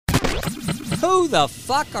Who the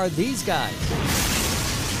fuck are these guys?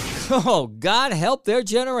 Oh, God help their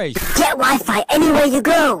generation. Get Wi-Fi anywhere you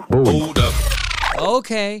go. Hold up.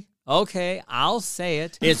 Okay, I'll say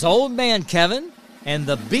it. It's Old Man Kevin, and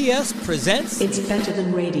the BS presents... It's better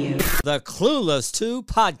than radio. The Clueless 2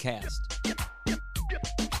 podcast.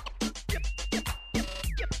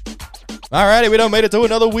 Alrighty, we done made it to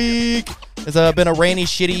another week. It's been a rainy,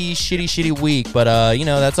 shitty week, but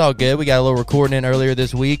that's all good. We got a little recording in earlier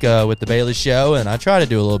this week with the Bailey show, and I try to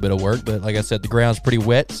do a little bit of work, but like I said, the ground's pretty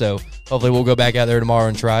wet, so hopefully we'll go back out there tomorrow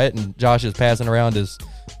and try it. And Josh is passing around his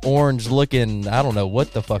orange-looking, I don't know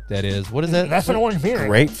what the fuck that is. What is that? That's an orange beer.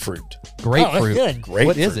 Grapefruit. Grapefruit. Oh, that's good. Grapefruit.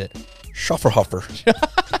 What is it? Schafferhofer.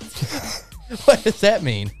 What does that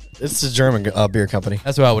mean? It's a German beer company.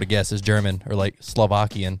 That's what I would have guessed is German or like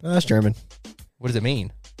Slovakian. That's German. What does it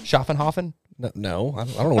mean? Schaffenhofen? No, I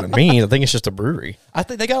don't know what it means. I think it's just a brewery. I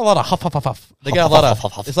think they got a lot of huff. They got a lot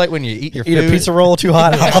of. It's like when you eat your Eat food. a pizza roll too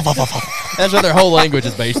hot. That's what their whole language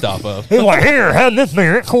is based off of. He's like, here, have this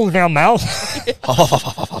beer. It cools down mouth.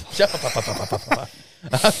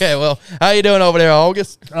 Okay, well, how you doing over there,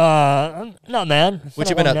 August? Not bad. What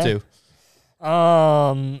you been up to?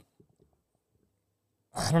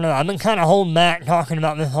 I don't know. I've been kind of holding back talking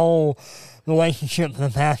about this whole relationship for the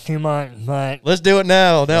past 2 months, but Let's do it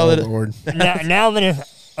now. Now that Lord. now that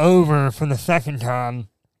it's over for the second time,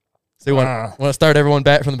 so want to start everyone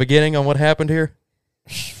back from the beginning on what happened here?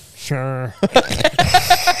 sure.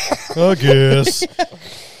 I guess.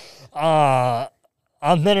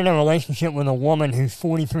 I've been in a relationship with a woman who's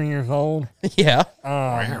 43 years old. Yeah,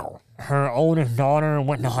 Her oldest daughter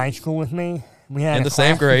went to high school with me. We had in a the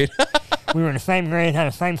same class- grade. We were in the same grade, had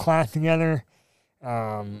the same class together.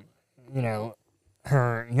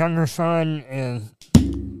 Her younger son is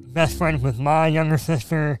best friends with my younger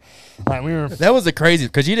sister. Like we were. That was the crazy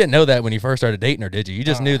because you didn't know that when you first started dating her, did you? You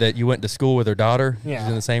just knew that you went to school with her daughter. Yeah. She was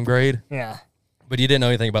in the same grade, Yeah. but you didn't know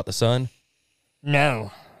anything about the son.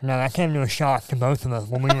 No, that came to a shock to both of us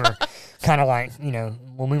when we were kind of like,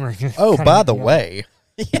 when we were just. Oh, kinda by the young. way.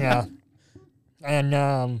 Yeah.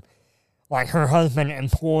 And like her husband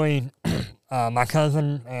employed my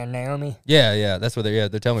cousin and Naomi. Yeah, that's what they're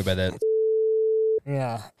telling me about that.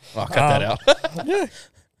 Yeah. I'll cut that out.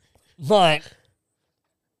 But,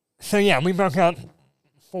 so yeah, we broke up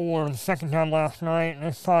for the second time last night, and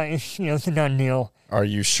it's probably, it's a done deal. Are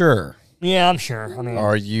you sure? Yeah, I'm sure. I mean,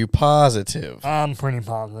 Are you positive? I'm pretty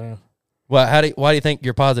positive. Well, why do you think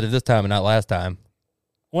you're positive this time and not last time?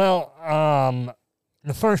 Well,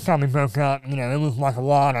 the first time we broke up, it was like a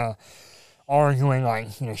lot of arguing, like,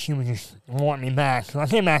 she was just wanting me back. So I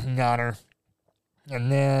came back and got her.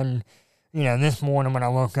 And then, this morning when I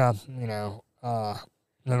woke up,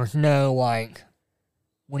 there was no, like,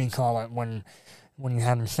 what do you call it, when you're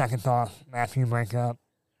having second thoughts after you break up?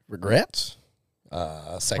 Regrets?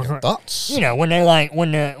 Second thoughts? When they, like,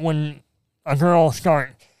 when a girl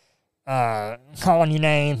start calling you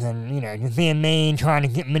names and, just being mean,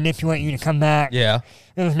 trying to manipulate you to come back. Yeah.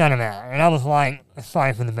 It was none of that. And I was like,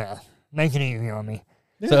 sorry for the best. Make it easy on me.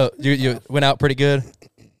 So you went out pretty good?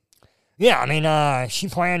 Yeah, I mean, she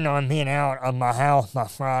planned on being out of my house by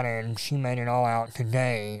Friday, and she made it all out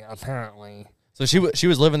today, apparently. So she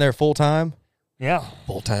was living there full time? Yeah.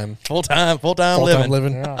 Full-time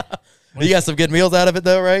living. Yeah. You got some good meals out of it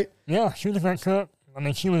though, right? Yeah, she was a great cook. I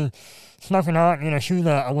mean, she was smoking hot. She was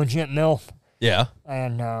a legit MILF. Yeah.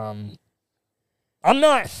 And I'm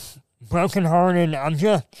not brokenhearted. I'm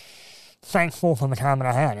just thankful for the time that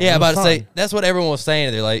I had. Yeah, about to fun. say that's what everyone was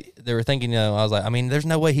saying. They were thinking, I was like, I mean, there's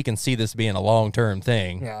no way he can see this being a long term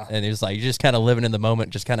thing. Yeah. And it was like you're just kind of living in the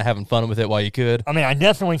moment, just kind of having fun with it while you could. I mean, I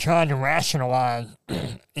definitely tried to rationalize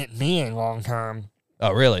it being long term.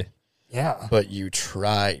 Oh, really? Yeah. But you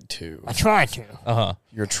tried to. I tried to. Uh-huh.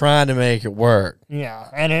 You're trying to make it work. Yeah.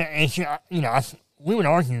 And it's, we would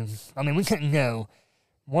argue. I mean, we couldn't go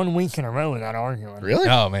 1 week in a row without arguing. Really?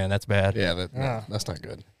 Oh, man, that's bad. Yeah, Yeah. that's not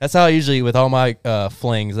good. That's how I usually, with all my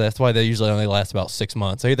flings, that's why they usually only last about 6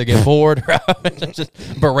 months. I either get bored or I just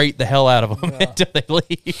berate the hell out of them until they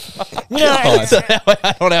leave. So that way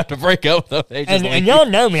I don't have to break up with them. They just leave. And y'all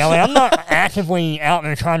know me. I mean, I'm not actively out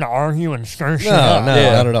there trying to argue and stir shit up. No,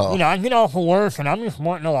 Yeah. not at all. I get off of work and I'm just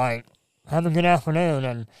wanting to, like, have a good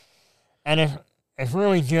afternoon. And it's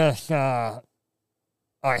really just,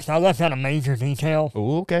 all right, so I left out a major detail.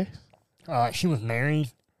 Ooh, okay. She was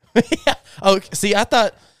married. Yeah. Oh, see,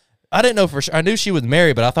 I didn't know for sure. I knew she was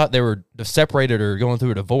married, but I thought they were separated or going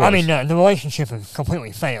through a divorce. I mean, the relationship has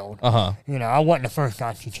completely failed. Uh-huh. I wasn't the first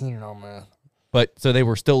guy she cheated on with. But, so they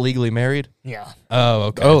were still legally married? Yeah. Oh,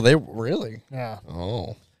 okay. Oh, they really? Yeah.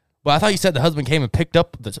 Oh. Well, I thought you said the husband came and picked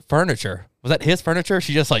up the furniture. Was that his furniture?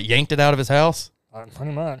 She just like yanked it out of his house?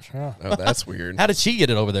 Pretty much, yeah. Oh, that's weird. How did she get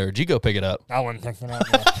it over there? Did you go pick it up? I wouldn't pick it up.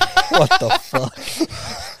 Yeah. What the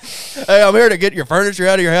fuck? Hey, I'm here to get your furniture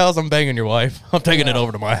out of your house. I'm banging your wife. I'm taking it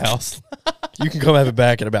over to my house. You can come have it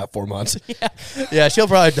back in about 4 months. Yeah, she'll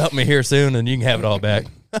probably dump me here soon, and you can have it all back.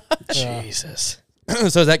 Jesus.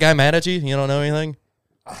 So is that guy mad at you? You don't know anything?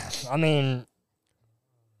 I mean,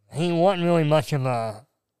 he wasn't really much of a...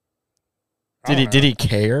 Did he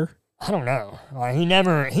care? I don't know. Like,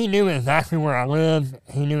 he knew exactly where I lived.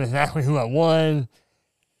 He knew exactly who I was.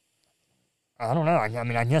 I don't know.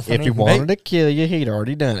 I guess If he wanted to kill you, he'd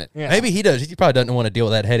already done it. yeah. Maybe he does. He probably doesn't want to deal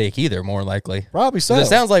with that headache either, more likely. Probably so. 'Cause it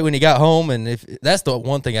sounds like when you got home, and if that's the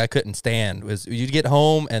one thing I couldn't stand, was you get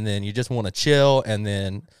home and then you just want to chill, and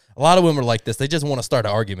then a lot of women are like this. They just want to start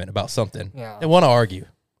an argument about something. Yeah. They want to argue.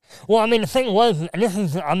 Well, I mean, the thing was,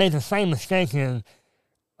 and I made the same mistake is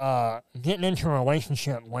getting into a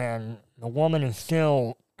relationship when the woman is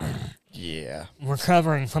still Yeah.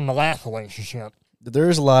 recovering from the last relationship.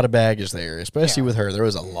 There's a lot of baggage there, especially Yeah. with her. There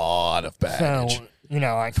was a lot of baggage. So,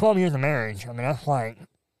 like 12 years of marriage, I mean, that's like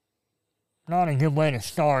not a good way to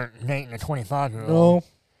start dating a 25-year-old. No.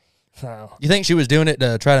 So, You think she was doing it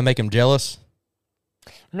to try to make him jealous?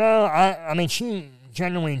 no, I mean, she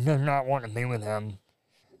genuinely does not want to be with him.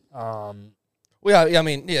 Well, yeah, I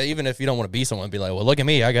mean, yeah, even if you don't want to be someone, be like, well, look at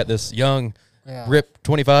me. I got this young, Yeah. ripped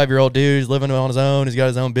 25-year-old dude. He's living on his own. He's got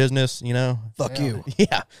his own business, Fuck Yeah. you.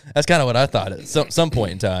 Yeah, that's kind of what I thought at some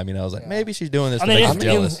point in time. I was like, maybe she's doing this I to mean, make him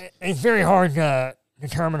jealous. it's very hard to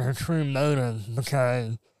determine her true motives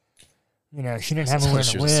because, she didn't have anywhere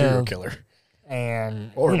She to was a serial live. killer.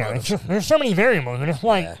 And, Or it's motives. just, there's so many variables, and it's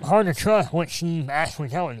like Yeah. hard to trust what she's actually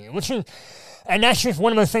telling you, and that's just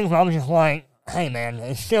one of those things where I was just like, hey, man,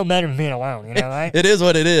 it's still better than being alone, right? It is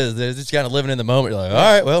what it is. It's just kind of living in the moment. You're like, all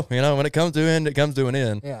right, well, when it comes to an end, it comes to an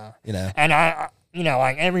end. Yeah. And I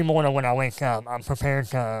like every morning when I wake up, I'm prepared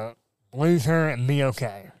to lose her and be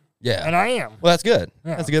okay. yeah. And I am. Well, that's good.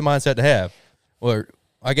 Yeah. That's a good mindset to have. Or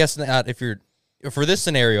I guess not for this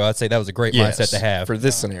scenario, I'd say that was a great mindset to have. For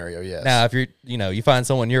this scenario, yes. Now, if you find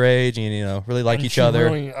someone your age and, really like And each she's other.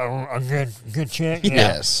 really a good chick. Yeah.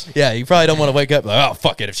 Yes. Yeah, you probably don't want to wake up like, oh,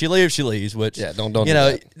 fuck it. If she leaves, she leaves. Which, Yeah, don't you do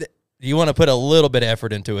know, that. you want to put a little bit of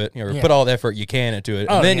effort into it, or Yeah. put all the effort you can into it.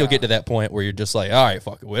 Oh, And then you'll yeah. get to that point where you're just like, all right,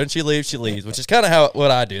 fuck it. When she leaves, which is kind of what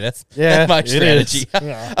I do. That's my it strategy. is.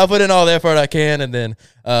 Yeah. I put in all the effort I can, and then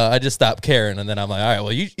I just stop caring. And then I'm like, all right,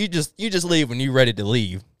 well, you just leave when you're ready to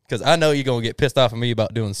leave. Because I know you're going to get pissed off at me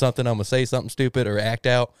about doing something. I'm going to say something stupid or act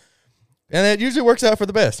out. And it usually works out for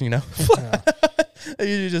the best, Yeah. I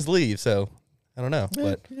usually just leave. So, I don't know.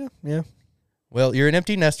 But, Yeah. well, you're an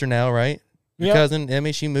empty nester now, right? Your Yep. cousin,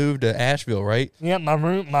 Emmy, she moved to Asheville, right? Yeah,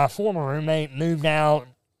 my former roommate moved out.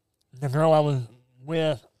 The girl I was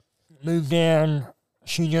with moved in.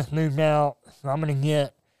 She just moved out. So I'm going to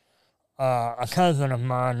get a cousin of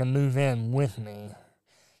mine to move in with me.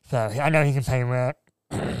 So I know he can pay rent.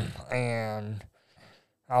 And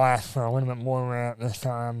I'll ask for a little bit more rent this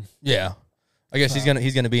time. Yeah. I guess he's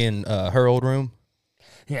gonna be in her old room.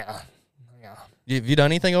 Yeah. Have you done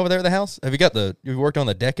anything over there at the house? Have you worked on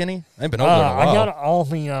the deck any? I ain't been over there in a I while. got all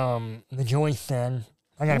the joists in.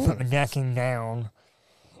 I got to put the decking down.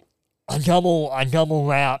 I double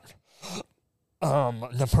wrapped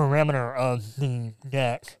the perimeter of the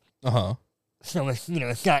deck. Uh-huh. So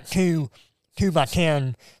it's got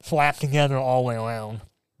 2x10 slapped together all the way around.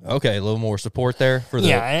 Okay, a little more support there for the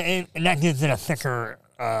Yeah, and that gives it a thicker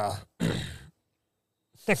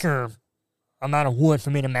amount of wood for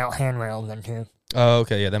me to mount handrails into. Oh,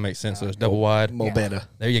 okay, yeah, that makes sense. So it's double wide. More better.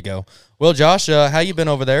 There you go. Well, Josh, how you been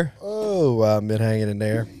over there? Oh, I've been hanging in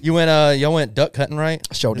there. Y'all went duck hunting, right?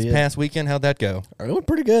 Sure this did. past weekend. How'd that go? It went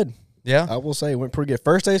pretty good. Yeah. I will say it went pretty good.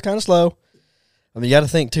 First day's kind of slow. I mean, you got to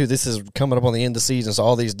think, too, this is coming up on the end of the season, so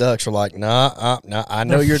all these ducks are like, nah, I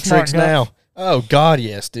know They're your smart tricks ducks. now. Oh, God,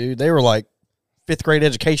 yes, dude. They were like 5th grade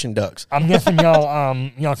education ducks. I'm guessing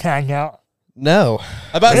y'all tagged out. No.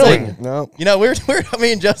 I about to Really? say, No. we're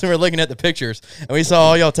me and Justin were looking at the pictures, and we saw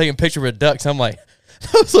all y'all taking pictures with ducks. I'm like,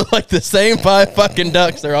 those look like the same 5 fucking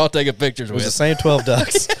ducks they're all taking pictures It was the with. same 12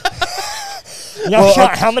 ducks. Y'all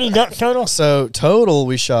shot how many ducks total? So, total,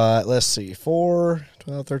 we shot, let's see, 4,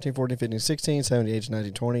 12, 13, 14, 15, 16, 17, 18,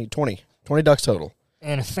 19, 20, 20 ducks total.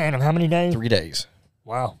 In a span of how many days? 3 days.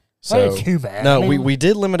 Wow. So, That ain't too bad. No, I mean, we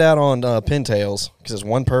did limit out on pintails because it's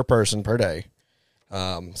one per person per day.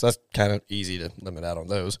 So that's kind of easy to limit out on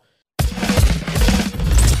those.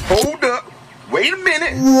 Hold up. Wait a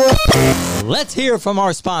minute. Let's hear from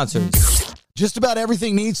our sponsors. Just about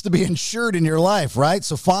everything needs to be insured in your life, right?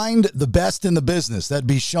 So find the best in the business. That'd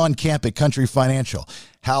be Sean Camp at Country Financial.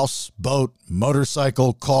 House, boat,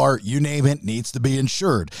 motorcycle, car, you name it, needs to be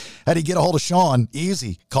insured. How do you get a hold of Sean?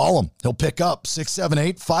 Easy. Call him. He'll pick up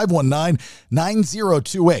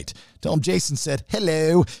 678-519-9028. Tell him Jason said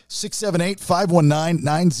hello,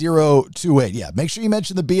 678-519-9028. Yeah, make sure you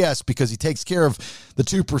mention the BS because he takes care of the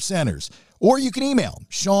 2%ers. Or you can email him,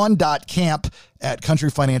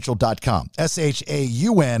 sean.camp@countryfinancial.com,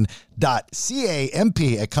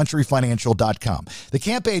 SHAUN.CAMP@countryfinancial.com. The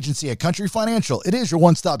Camp Agency at Country Financial, it is your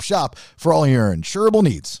one-stop shop for all your insurable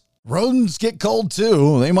needs. Rodents get cold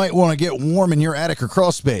too. They might want to get warm in your attic or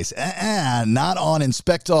crawl space. Not on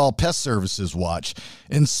Inspectall Pest Services watch.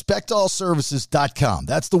 InspectallServices.com.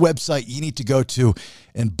 That's the website you need to go to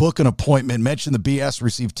and book an appointment. Mention the BS,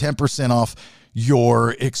 receive 10% off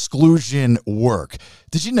your exclusion work.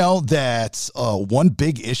 Did you know that one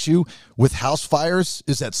big issue with house fires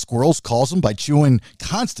is that squirrels cause them by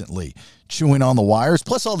constantly chewing on the wires,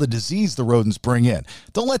 plus all the disease the rodents bring in?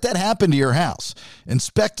 Don't let that happen to your house.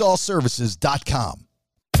 InspectallServices.com.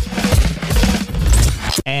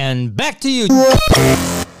 And back to you.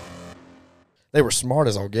 They were smart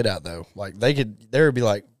as all get out, though. Like, they would be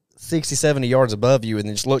like 60, 70 yards above you and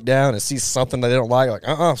then just look down and see something they don't like,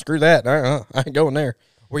 screw that. I ain't going there.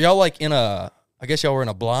 Were y'all like I guess y'all were in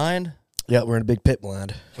a blind? Yeah, we're in a big pit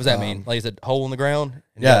blind. What does that mean? Like, is it a hole in the ground?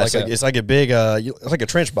 And Yeah, it's like a big, it's like a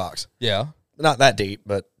trench box. Yeah. Not that deep,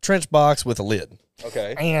 but trench box with a lid.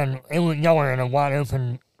 Okay. And y'all were in a wide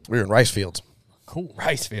open. We were in rice fields. Cool.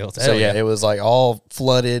 Rice fields. So, yeah, it was like all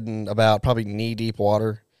flooded and about probably knee-deep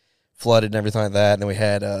water, flooded and everything like that. And then we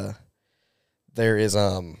had, there is,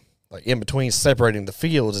 like in between separating the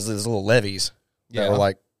fields is these little levees. Yeah. That were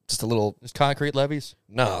like just a little. Just concrete levees?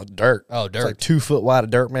 No, dirt. Oh, dirt. It's like 2 foot wide of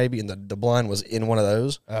dirt maybe, and the blind was in one of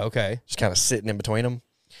those. Oh, okay. Just kind of sitting in between them.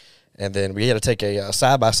 And then we had to take a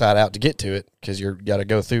side-by-side out to get to it because you got to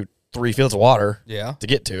go through 3 fields of water to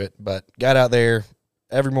get to it. But got out there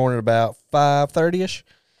every morning about 5:30ish.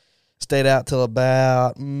 Stayed out till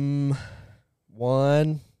about 1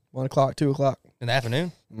 o'clock, 2 o'clock. In the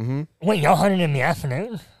afternoon? Mm-hmm. Wait, y'all hunted in the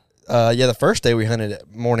afternoon? Yeah, the first day we hunted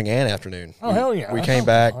morning and afternoon. Oh, hell yeah. We That came sounds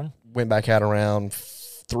back, fun. went back out around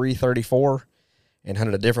 3:34 and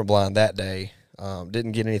hunted a different blind that day.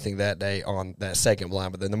 Didn't get anything that day on that second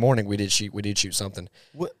blind, but then in the morning we did shoot something.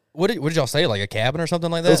 What did y'all say? Like a cabin or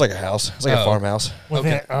something like that? It was like a house. It was like a farmhouse. Was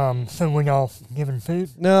it, so were y'all given food?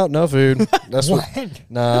 No food. That's What?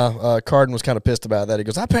 Carden was kind of pissed about that. He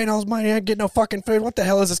goes, I paid all this money, I ain't getting no fucking food. What the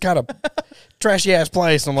hell is this kind of trashy ass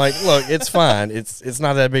place? I'm like, look, it's fine. It's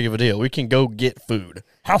not that big of a deal. We can go get food.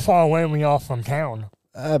 How far away were y'all from town?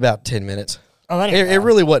 About 10 minutes. Oh, that ain't It bad.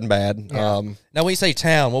 really wasn't bad. Yeah. Now, when you say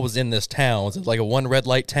town, what was in this town? Was it like a one red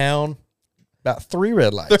light town? About 3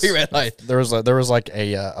 red lights. 3 red lights. There was like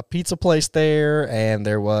a pizza place there, and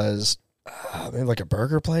there was maybe like a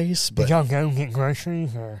burger place. But Did y'all go get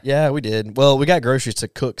groceries? Or? yeah, we did. Well, we got groceries to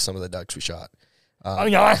cook some of the ducks we shot. Oh,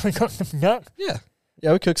 y'all actually cooked the duck? Yeah,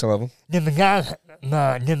 we cooked some of them. Did the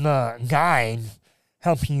guide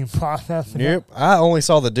help you process it? Yep. I only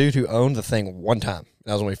saw the dude who owned the thing one time.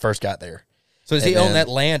 That was when we first got there. So does he And own then- that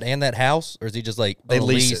land and that house, or is he just like They on a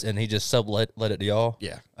lease lease it. and he just sublet it to y'all?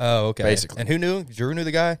 Yeah. Oh, okay. Basically. And who knew? Drew knew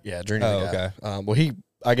the guy? Yeah, Drew knew Oh, the guy. okay. Well, he,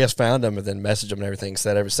 I guess, found him and then messaged him and everything,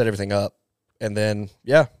 set everything up. And then,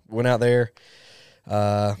 went out there.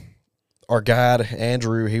 Our guide,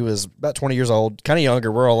 Andrew, he was about 20 years old, kind of younger.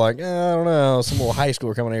 We're all like, I don't know, some little high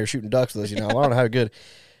schooler coming here shooting ducks with us, I don't know how good.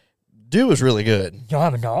 Dude was really good. Y'all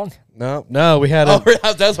have a dog? No, we had Oh,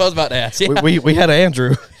 that's what I was about to ask. Yeah. we had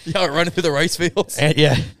Andrew. Y'all were running through the rice fields? And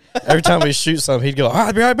every time we shoot something, he'd go,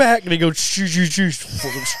 I'll be right back. And he'd go, shoot.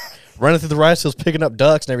 Running through the rice fields, picking up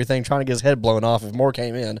ducks and everything, trying to get his head blown off if more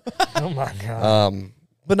came in. Oh, my God.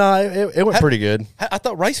 But no, it went pretty good. I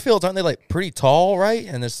thought rice fields, aren't they like pretty tall, right?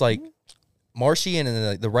 And it's like marshy and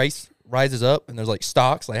then the rice rises up and there's like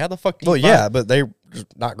stalks. Like, how the fuck do you Well, yeah, but they're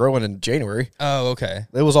not growing in January. Oh, okay.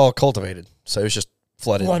 It was all cultivated, so it's just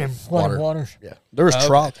flooded Flooded waters. Yeah, there was Okay.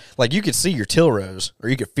 trough. Like you could see your till rows, or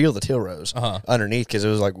you could feel the till rows underneath because it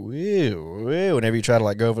was like woo. Whenever you try to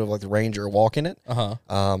like go over like the range or walk in it.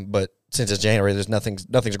 But since it's January, there's nothing's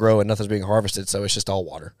growing, nothing's being harvested, so it's just all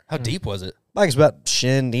water. How deep was it? Like it's about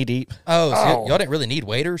shin, knee deep. Oh, so Oh. y'all didn't really need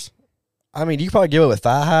waders? I mean, you could probably give it with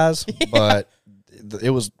thigh highs, but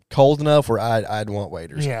it was cold enough where I'd want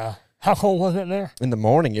waders. Yeah. How cold was it there? In the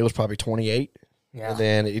morning, it was probably 28. Yeah. And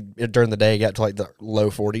then during the day, it got to like the low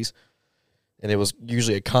 40s. And it was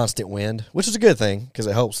usually a constant wind, which is a good thing because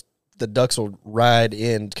it helps the ducks will ride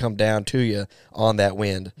in, come down to you on that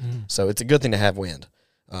wind. So it's a good thing to have wind.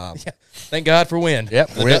 Thank God for wind. Yep,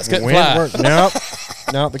 The ducks couldn't wind fly. worked. Nope,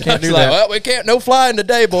 nope, they can't Ducks do like, that. well, we can't, no flying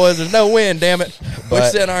today, boys. There's no wind, damn it. We're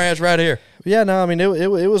But- sitting our ass right here. Yeah, no, I mean it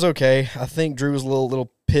was okay. I think Drew was a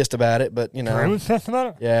little pissed about it, but Drew know, was pissed about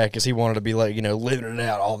it? yeah, because he wanted to be like living it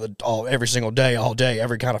out every single day, all day,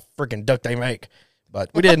 every kind of freaking duck they make. But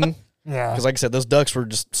we didn't, Yeah. because like I said, those ducks were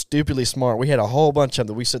just stupidly smart. We had a whole bunch of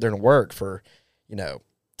them that we sit there and work for,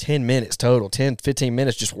 10 minutes total, 10, 15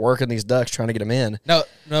 minutes just working these ducks, trying to get them in.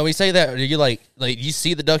 No, we say that. You like you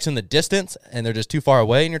see the ducks in the distance and they're just too far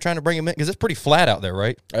away and you're trying to bring them in because it's pretty flat out there,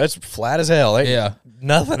 right? It's flat as hell. Ain't Yeah.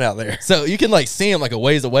 nothing out there. So you can like see them like a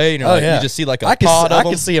ways away and you're you just see like a I pod of I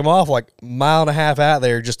them. could see them off like a mile and a half out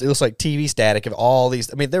there. Just it looks like TV static of all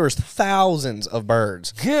these. I mean, there was thousands of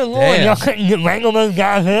birds. Good Lord, Damn. y'all couldn't wrangle those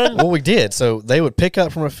guys in? Well, we did. So they would pick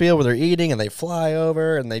up from a field where they're eating, and they fly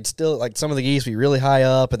over, and they'd still like some of the geese would be really high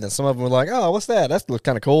up, and then some of them were like, "Oh, what's that? That looks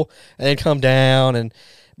kind of cool," and they'd come down, and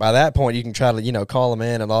by that point, you can try to call them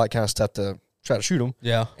in and all that kind of stuff to try to shoot them.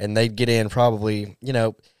 Yeah. And they'd get in probably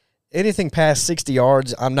anything past 60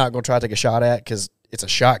 yards. I'm not going to try to take a shot at because it's a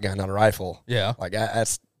shotgun, not a rifle. Yeah. Like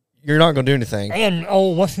you're not going to do anything. And,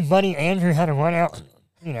 what's his buddy? Andrew had to run out,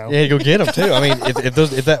 Yeah, go get them too. I mean,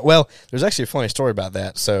 there's actually a funny story about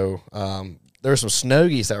that. So, there were some snow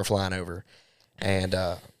geese that were flying over, and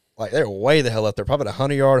they're way the hell up there, probably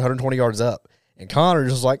 120 yards up. And Connor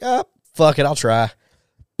just was like, fuck it, I'll try.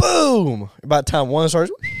 Boom! About the time one starts,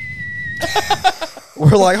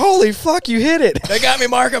 we're like, holy fuck, you hit it! They got me,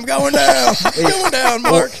 Mark. I'm going down. Going down,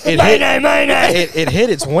 Mark. It hit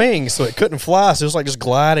its wings, so it couldn't fly. So it was like just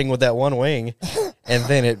gliding with that one wing, and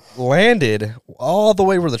then it landed all the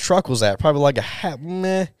way where the truck was at, probably like a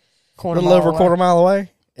little over a quarter mile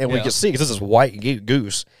away, and we Yeah. could see because this is white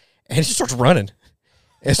goose, and it just starts running.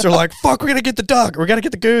 And so they're like, fuck, we gotta get the duck, we gotta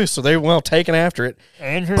get the goose. So they went taking after it.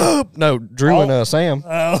 Andrew? Boom! No, Drew and Sam.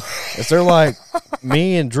 Oh. And so they're like,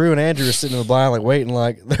 me and Drew and Andrew are sitting in the blind, like waiting,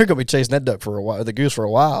 like they're gonna be chasing that duck for a while, the goose for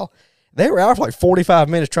a while. They were out for like 45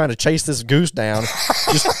 minutes trying to chase this goose down,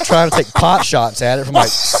 just trying to take pot shots at it from like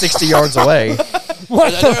 60 yards away.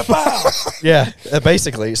 Yeah,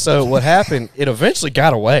 basically. So what happened? It eventually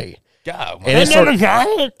got away. God, And it They never started,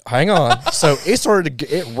 got it? hang on. So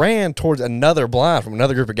it ran towards another blind from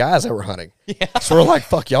another group of guys that were hunting. Yeah. So we're like,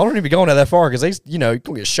 fuck, y'all don't need to be going that far because you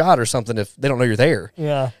can get shot or something if they don't know you're there.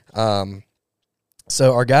 Yeah.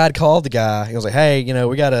 So our guide called the guy. He was like, hey,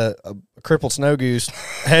 we got a crippled snow goose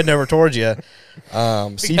heading over towards you. we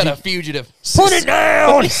got a fugitive. Put it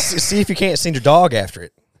down! See if you can't send your dog after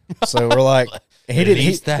it. So we're like, he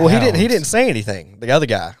Release the didn't. He hounds. didn't say anything. The other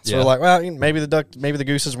guy. So Yeah. we're like, well, maybe the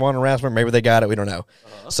goose is wandering around somewhere. Maybe they got it. We don't know.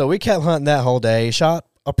 So we kept hunting that whole day. Shot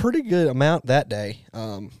a pretty good amount that day.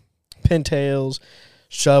 Pintails,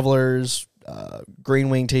 shovelers, green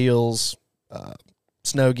winged teals,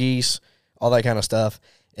 snow geese, all that kind of stuff.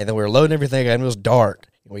 And then we were loading everything, and it was dark.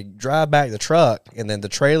 We drive back the truck, and then the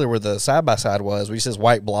trailer where the side by side was, we see this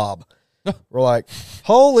white blob. We're like,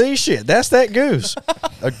 holy shit, that's that goose.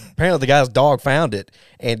 Apparently the guy's dog found it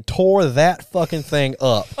and tore that fucking thing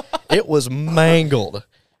up. It was mangled.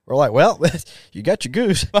 We're like, well, you got your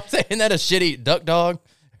goose. Isn't that a shitty duck dog?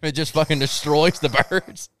 It just fucking destroys the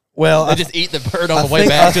birds. Well, They just eat the bird on the way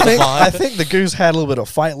back to the blind. I think the goose had a little bit of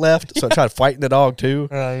fight left, so I tried fighting the dog too.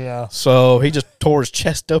 Yeah. So he just tore his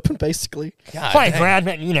chest open, basically. God, It's like dang. Brad,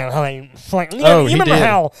 but how they fight. Oh, he did.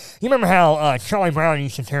 You remember how Charlie Brown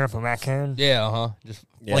used to tear up a raccoon? Yeah, just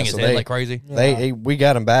Yeah, fling his so head they- like crazy. We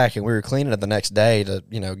got him back, and we were cleaning it the next day to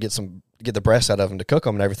get the breasts out of him to cook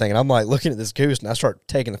them and everything. And I'm like looking at this goose, and I start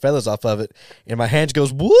taking the feathers off of it, and my hand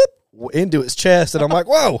goes whoop into its chest, and I'm like,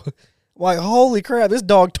 whoa. Like, holy crap, this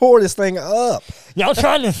dog tore this thing up. Y'all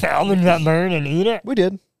trying to salvage that bird and eat it? We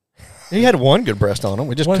did. He had one good breast on him.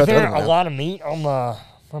 We just Was cut the there other one a out. lot of meat on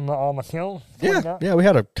the kill? Yeah, we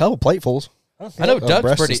had a couple platefuls. Okay. I know breasts duck's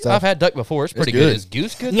and pretty. stuff. I've had duck before. It's pretty good. good. Is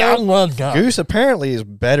goose good? Yeah, I though? love duck. Goose apparently is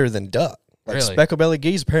better than duck. Like Really? speckled-bellied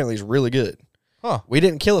geese apparently is really good. Huh. We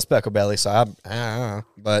didn't kill a speckled-belly, so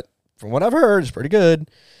but from what I've heard, it's pretty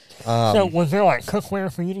good. So was there like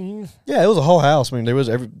cookware for you to use? Yeah, it was a whole house. I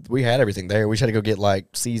mean, we had everything there. We just had to go get like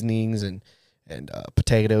seasonings and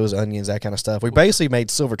potatoes, onions, that kind of stuff. We basically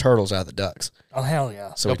made silver turtles out of the ducks. Oh hell yeah!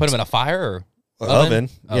 So So we put them in a fire or oven.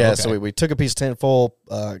 Oh, Yeah, okay. so we took a piece of tin foil,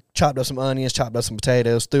 chopped up some onions, chopped up some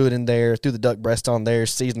potatoes, threw it in there, threw the duck breast on there,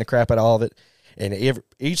 seasoned the crap out of all of it, and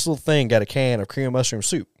each little thing got a can of cream of mushroom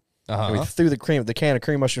soup. And we threw the can of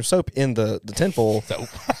cream mushroom soap in the tin foil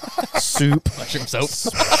soup. mushroom soap.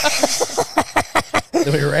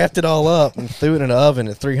 Then we wrapped it all up and threw it in the oven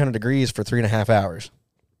at 300 degrees for 3.5 hours.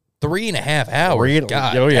 3.5 hours.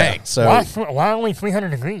 God, oh yeah. dang. So Why only 300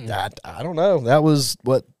 degrees? I don't know. That was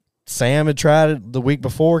what Sam had tried it the week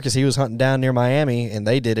before because he was hunting down near Miami and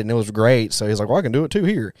they did it and it was great. So he's like, well, I can do it too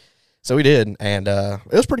here. So we did, and it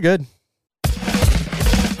was pretty good.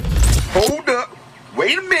 Hold up.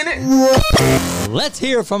 Wait a minute. Let's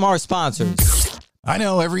hear from our sponsors. I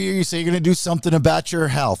know every year you say you're going to do something about your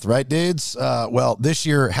health, right, dudes? Well, this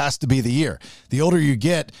year has to be the year. The older you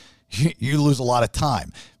get, you lose a lot of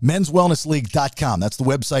time. Men'sWellnessLeague.com. That's the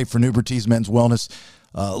website for Nubert's Men's Wellness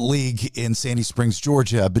League in Sandy Springs,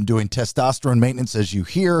 Georgia. I've been doing testosterone maintenance, as you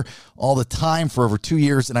hear, all the time for over 2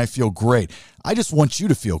 years, and I feel great. I just want you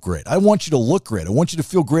to feel great. I want you to look great. I want you to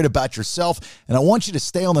feel great about yourself, and I want you to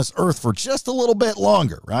stay on this earth for just a little bit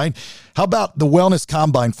longer, right? How about the Wellness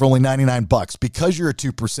Combine for only $99? Because you're a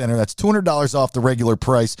 2%er, that's $200 off the regular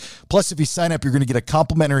price. Plus, if you sign up, you're going to get a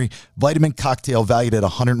complimentary vitamin cocktail valued at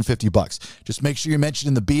 $150. Just make sure you mention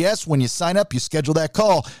in the BS when you sign up, you schedule that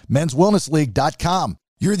call, menswellnessleague.com.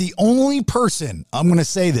 You're the only person I'm going to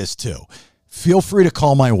say this to. Feel free to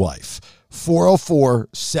call my wife,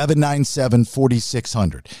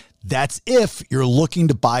 404-797-4600. That's if you're looking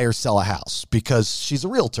to buy or sell a house, because she's a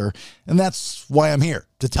realtor, and that's why I'm here,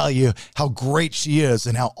 to tell you how great she is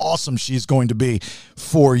and how awesome she's going to be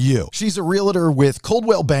for you. She's a realtor with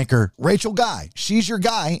Coldwell banker Rachel Guy. She's your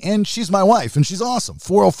guy, and she's my wife, and she's awesome.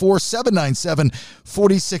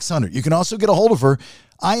 404-797-4600. You can also get a hold of her.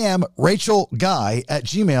 I am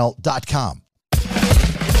rachelguy@gmail.com.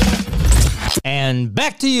 And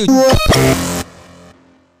back to you.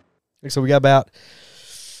 So we got about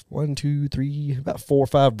 1, 2, 3, about 4 or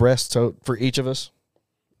 5 breasts for each of us,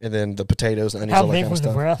 and then the potatoes and onions, How all that big kind of was the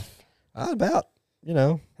stuff. breast? About,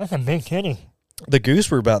 That's a big titty. the goose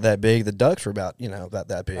were about that big. The ducks were about, about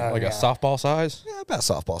that big. Oh, Like yeah. a softball size? Yeah, about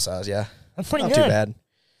softball size. Yeah, That's pretty not good. too bad.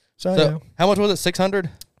 So, So, how much was it? 600?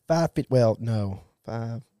 5 feet. Well, no,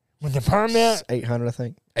 5, With the permit, 800, I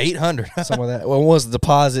think, 800. something like that. Well, it was the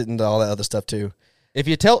deposit and all that other stuff too. If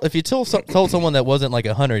you told someone that wasn't like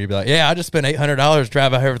 100, you'd be like, yeah, I just spent $800 to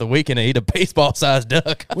drive out here for the weekend and eat a baseball-sized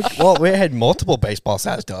duck. We had multiple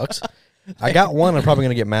baseball-sized ducks. I got one. I'm probably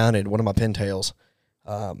going to get mounted. One of my pintails.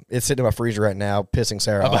 It's sitting in my freezer right now, pissing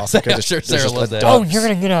Sarah about to off say, because I'm sure there's Sarah just loves a that. duck. you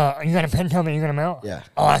got a pintail that you're gonna mount. Yeah,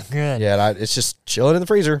 Oh, that's good. yeah. And it's just chilling in the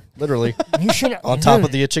freezer, literally, You should on top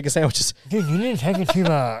of the chicken sandwiches. Dude, you need to take it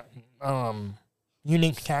to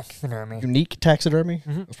unique taxidermy. Unique taxidermy.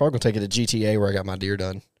 Mhm. I was probably going to take it to GTA where I got my deer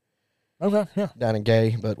done Okay, yeah. down in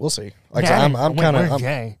Gay, but we'll see. Like I Yeah, said, I'm kind of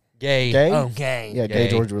gay. Gay. Gay. Oh, gay. Yeah, Gay,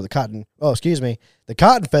 Gay. Georgia, where the cotton. Oh, excuse me. The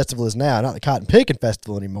Cotton Festival is now, not the Cotton Picking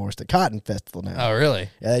Festival anymore. It's the Cotton Festival now. Oh,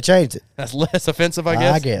 really? Yeah, they changed it. That's less offensive, I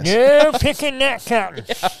guess. I guess. No picking that cotton.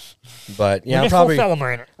 But yeah, We'll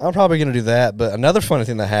celebrate it. I'm probably going to do that. But another funny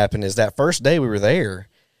thing that happened is that first day we were there,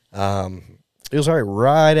 it was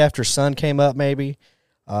right after sun came up, maybe.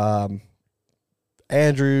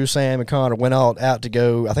 Andrew, Sam, and Connor went out to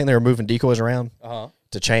go. I think they were moving decoys around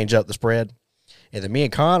to change up the spread. And then me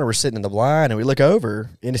and Connor were sitting in the blind, and we look over,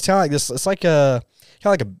 and it's kind of like this. It's like a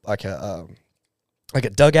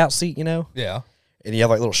dugout seat, Yeah. And you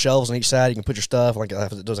have like little shelves on each side. You can put your stuff.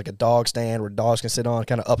 There's like a dog stand where dogs can sit on,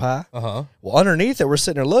 kind of up high. Uh-huh. Well, underneath it, we're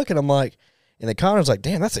sitting there looking. I'm like, and then Connor's like,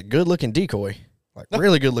 "Damn, that's a good looking decoy, like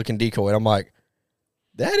really good looking decoy." And I'm like,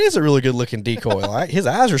 "That is a really good looking decoy. Like his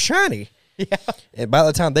eyes are shiny." Yeah. And by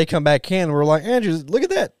the time they come back in, we're like, "Andrew, look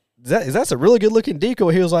at that. Is that a really good looking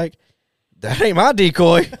decoy?" He was like, "That ain't my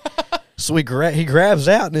decoy." So he grabs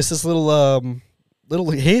out, and it's this little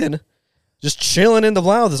hen just chilling in the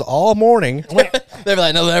blind with us all morning. They'd be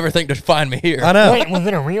like, no, they'll ever think to find me here. I know. Wait, was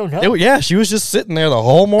it a real duck? Yeah, she was just sitting there the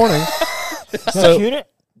whole morning. So, shoot it?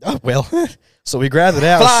 Oh, well, so we grabbed it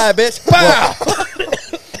out. Fly, bitch. Pow!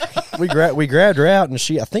 We grabbed her out, and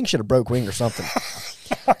I think she had a broke wing or something.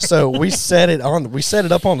 So we set it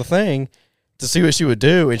up on the thing to see what she would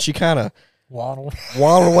do, and she kind of Waddled.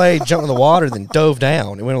 waddled away, jumped in the water, then dove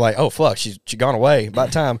down, and we were like, "Oh fuck, she gone away." By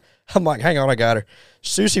the time I'm like, "Hang on, I got her." As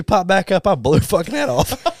soon as she popped back up, I blew her fucking head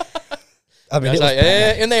off. I mean, It's it was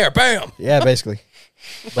like, in there, bam. yeah, basically.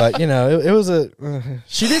 But it was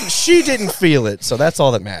she didn't feel it, so that's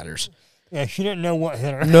all that matters. Yeah, she didn't know what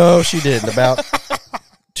hit her. No, she didn't. About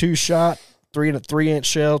 2-shot, 3-inch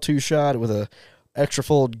shell, 2-shot with a extra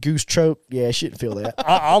full goose choke. Yeah, she didn't feel that.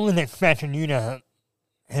 I was expecting you to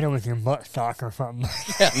hit her with your buttstock or something.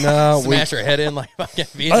 No, Smash her head in like fucking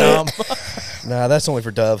Vietnam. no, that's only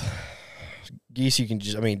for dove. Geese,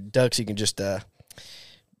 ducks, you can just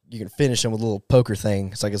you can finish them with a little poker thing.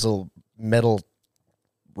 It's like this little metal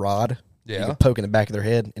rod. You Yeah. can poke in the back of their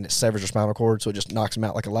head, and it severs their spinal cord, so it just knocks them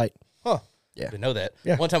out like a light. Huh. Yeah. Didn't know that.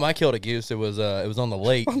 Yeah. One time I killed a goose. It was on the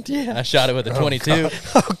lake. Yeah. I shot it with a 22.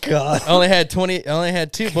 Oh God. I only had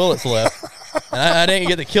 2 bullets left. And I didn't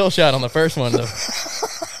get the kill shot on the first one. The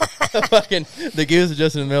goose is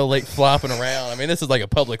just in the middle of the lake flopping around. I mean, this is like a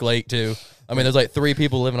public lake too. I mean, there's like 3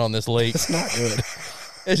 people living on this lake. It's not good.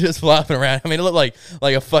 It's just flopping around. I mean, it looked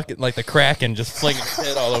like a fucking like the Kraken just flinging its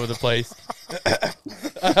head all over the place.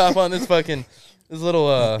 I hop on this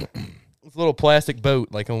little plastic boat,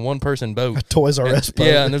 like a 1-person boat. A Toys R Us boat.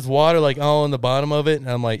 Yeah, and there's water like all in the bottom of it. And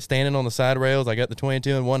I'm like standing on the side rails. I got the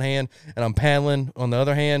 22 in one hand, and I'm paddling on the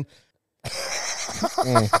other hand.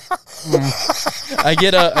 I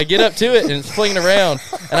get up to it, and it's flinging around,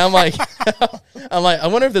 and I'm like, I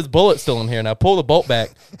wonder if this bullet's still in here. And I pull the bolt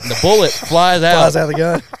back, and the bullet flies out. Flies out of the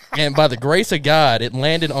gun. And by the grace of God, it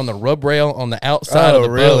landed on the rub rail on the outside of the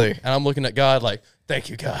really? boat. And I'm looking at God like, thank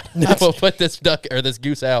you, God. I will put this duck or this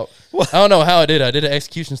goose out. I don't know how I did it. I did it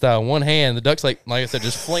execution style. One hand, the duck's like I said,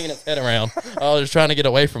 just flinging its head around. Oh, just trying to get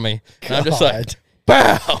away from me. And I'm just like,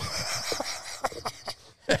 bow.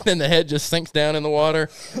 And then the head just sinks down in the water.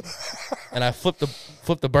 And I flip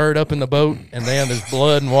the bird up in the boat, and then there's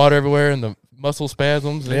blood and water everywhere, and the muscle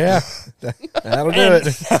spasms. Yeah, that'll do it.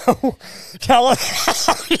 So, tell us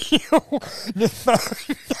how you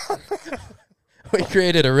decided. We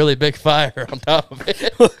created a really big fire on top of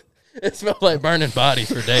it. It smelled like burning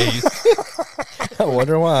bodies for days. I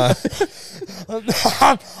wonder why.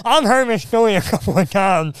 I've heard this story a couple of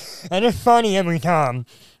times, and it's funny every time.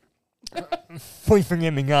 Please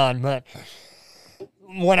forgive me, God, but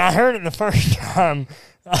when I heard it the first time,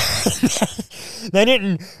 they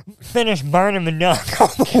didn't finish burning the duck all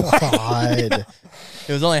the way. God.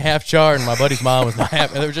 It was only half charred, and my buddy's mom was not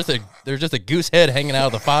happy. There was just a goose head hanging out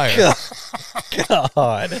of the fire.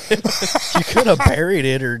 God. You could have buried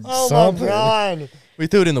it or Oh something. my God. We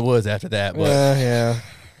threw it in the woods after that, but Yeah.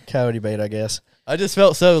 Coyote bait, I guess. I just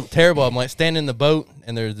felt so terrible. I'm like standing in the boat,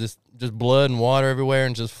 and there's just blood and water everywhere,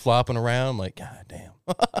 and just flopping around. I'm like, God damn.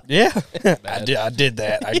 Yeah. I did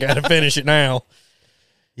that. I got to finish it now.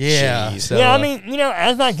 Yeah. Jeez. So, Yeah, I mean,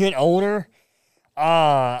 as I get older,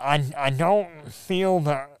 I don't feel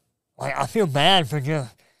I feel bad for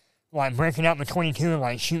just like breaking out the 22 and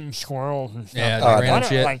like shooting squirrels and stuff. Yeah, Like, random I don't-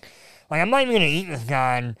 shit. Like I'm not even gonna eat this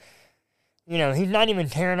guy. And, he's not even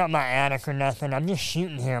tearing up my attic or nothing. I'm just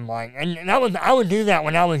shooting him. And I would do that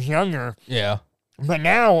when I was younger. yeah. But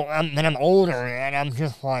now that I'm older and I'm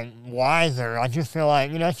just like wiser, I just feel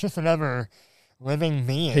like it's just another living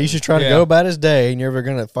being. He's just trying to Yeah. go about his day, and you're ever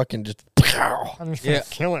going to fucking just... I'm just gonna Yeah.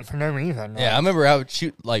 kill it for no reason. Yeah, I remember I would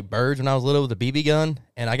shoot like birds when I was little with a BB gun,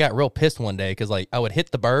 and I got real pissed one day because like I would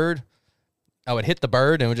hit the bird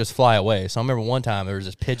and it would just fly away. So I remember one time there was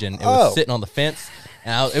this pigeon. It was sitting on the fence,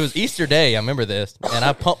 and it was Easter Day. I remember this, and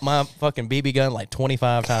I pumped my fucking BB gun like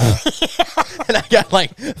 25 times, and I got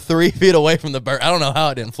like 3 feet away from the bird. I don't know how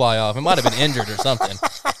it didn't fly off. It might have been injured or something.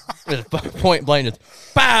 It was point blank, just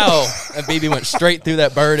pow, and BB went straight through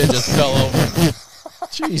that bird and just fell over.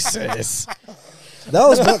 Jesus. That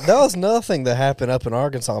was another thing that happened up in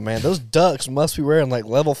Arkansas, man. Those ducks must be wearing like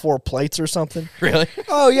level 4 plates or something. Really?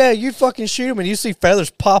 Oh, yeah, you fucking shoot them and you see feathers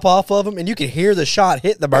pop off of them and you can hear the shot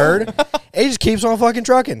hit the bird. He just keeps on fucking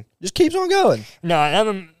trucking. Just keeps on going. No,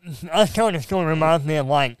 us telling the story reminds me of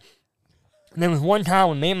there was one time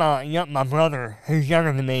when me and my brother, who's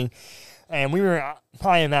younger than me, and we were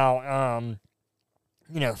probably about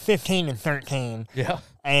 15 and 13. Yeah.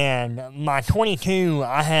 And my 22,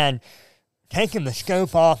 I had taken the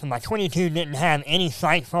scope off, and my 22 didn't have any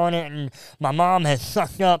sights on it, and my mom had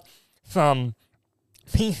sucked up some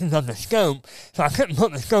pieces of the scope, so I couldn't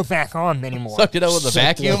put the scope back on anymore. Sucked it up with a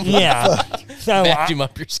vacuum? Yeah. So Vacuum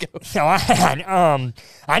up your scope. So I had,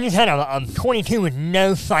 I just had a 22 with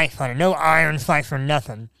no sights on it, no iron sights or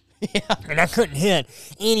nothing. Yeah. And I couldn't hit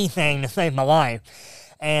anything to save my life.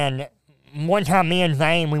 And one time me and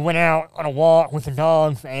Zane, we went out on a walk with the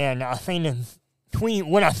dogs, and I seen this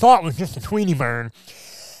what I thought was just a Tweety bird.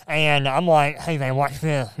 And I'm like, hey, Zane, watch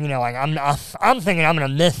this. I'm thinking I'm going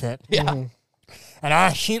to miss it. Yeah. And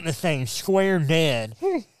I shoot this thing square dead.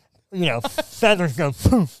 Feathers go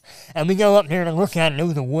poof. And we go up there to look at it, and it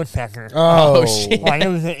was a woodpecker. Oh, shit. Like, it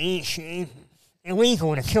was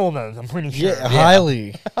illegal to kill those, I'm pretty sure. Yeah,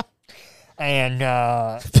 highly. And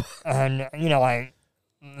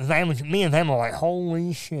me and them were like,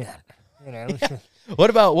 holy shit. It was just,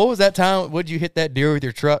 What was that time? Would you hit that deer with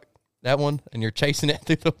your truck? That one? And you're chasing it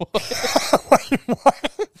through the woods?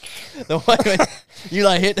 The one when you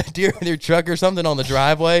hit the deer with your truck or something on the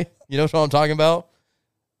driveway? You know what I'm talking about?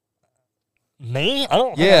 Me? I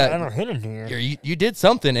don't think Yeah. I've ever hit a deer. You did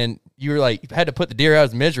something, and you were like, had to put the deer out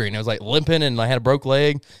of his misery, and it was like limping, and like had a broke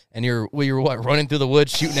leg, and you were what, running through the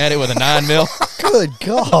woods shooting at it with a 9mm. Good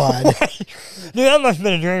God. Dude, that must have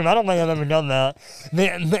been a dream. I don't think I've ever done that.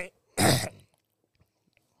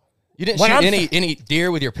 You didn't When shoot I'm- any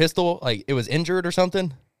deer with your pistol, like it was injured or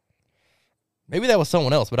something? Maybe that was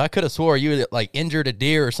someone else, but I could have swore you like injured a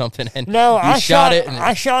deer or something, and No, you I shot it. And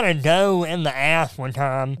I shot a doe in the ass one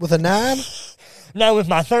time. With a 9? No, with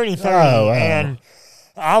my 30-30, Oh. and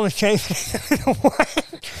I was chasing it away,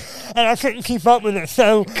 and I couldn't keep up with it.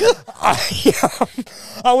 So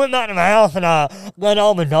I went back to my house and I let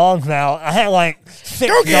all the dogs out. I had like 6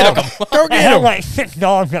 Go get dogs. 'em. Go I get had 'em. like 6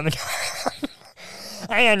 dogs at the time.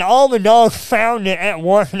 And all the dogs found it at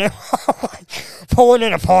once, and they were like pulling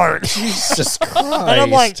it apart. Jesus Christ. And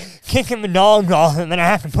I'm like kicking the dogs off it, and then I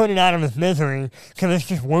have to put it out of its misery because it's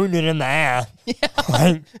just wounded in the ass. Yeah.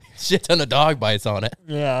 Like, Shit ton of dog bites on it.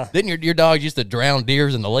 yeah. Didn't your dog used to drown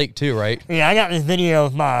deers in the lake too, right? Yeah, I got this video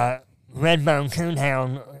of my red-bone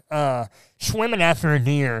coonhound swimming after a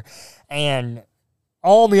deer, and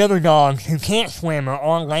all the other dogs who can't swim are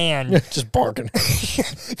on land Just barking.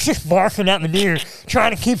 just barking at the deer,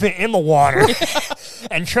 trying to keep it in the water.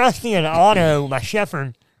 And Trusty and Otto, my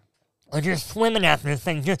shepherd, are just swimming after this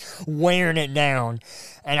thing, just wearing it down.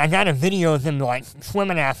 And I got a video of them like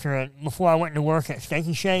swimming after it before I went to work at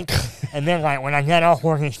Steaky Shake. And then like when I got off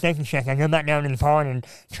working at Steaky Shake, I go back down to the pond and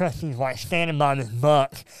Trusty's like standing by this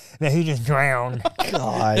buck that he just drowned.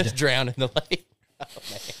 God. Just drowned in the lake. Oh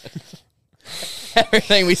man.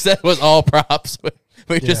 Everything we said was all props.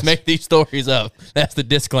 We just make these stories up. That's the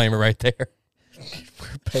disclaimer right there.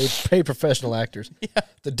 Pay professional actors. Yeah.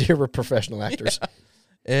 The deer were professional actors. Yeah.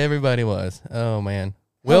 Everybody was. Oh man.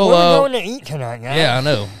 Well, Well, we're going to eat tonight, guys. yeah, I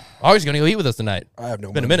know. Ari's gonna go eat with us tonight. I have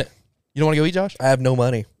no Been money. a minute. You don't want to go eat, Josh? I have no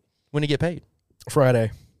money. When do you get paid?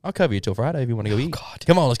 Friday. I'll cover you till Friday if you want to go eat. God.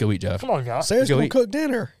 Come on, let's go eat, Josh. Come on, Josh. Sarah's Go going eat. to cook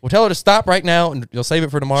dinner. We'll tell her to stop right now, and you'll save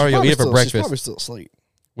it for tomorrow. You'll eat it for She's breakfast. probably still asleep.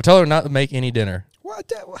 We'll tell her not to make any dinner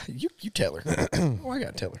What? You tell her. I got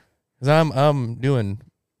to tell her. because I'm doing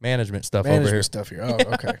management stuff over here. Management stuff here. Oh,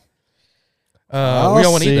 okay. We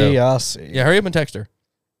all want to eat though. I'll see. Yeah, hurry up and text her.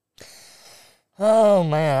 Oh,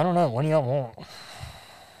 man, I don't know. What do y'all want?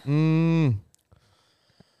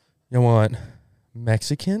 You want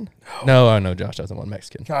Mexican? No, I know Josh doesn't want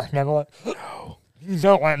Mexican. Josh never like, no. You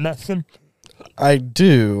don't like Mexican? I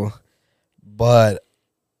do, but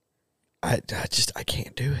I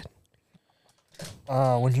can't do it.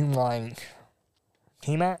 Would you like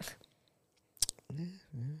T-Mac?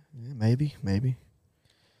 Yeah, maybe.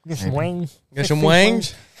 Get some wings? Get some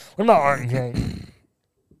wings? What about Art and Jake?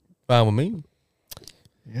 Fine with me.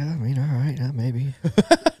 Yeah, I mean, all right, maybe.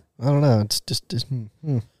 I don't know. It's just.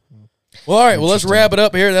 Well, all right. Well, let's wrap it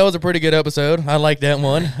up here. That was a pretty good episode. I like that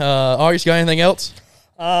one. Ari, you got anything else?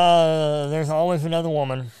 There's always another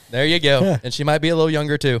woman. There you go. Yeah. And she might be a little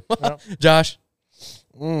younger too. Yep. Josh?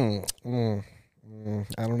 I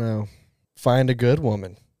don't know. Find a good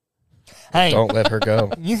woman. Hey, Don't let her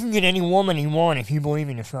go. you can get any woman you want if you believe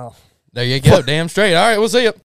in yourself. There you go. Damn straight. All right. We'll see you.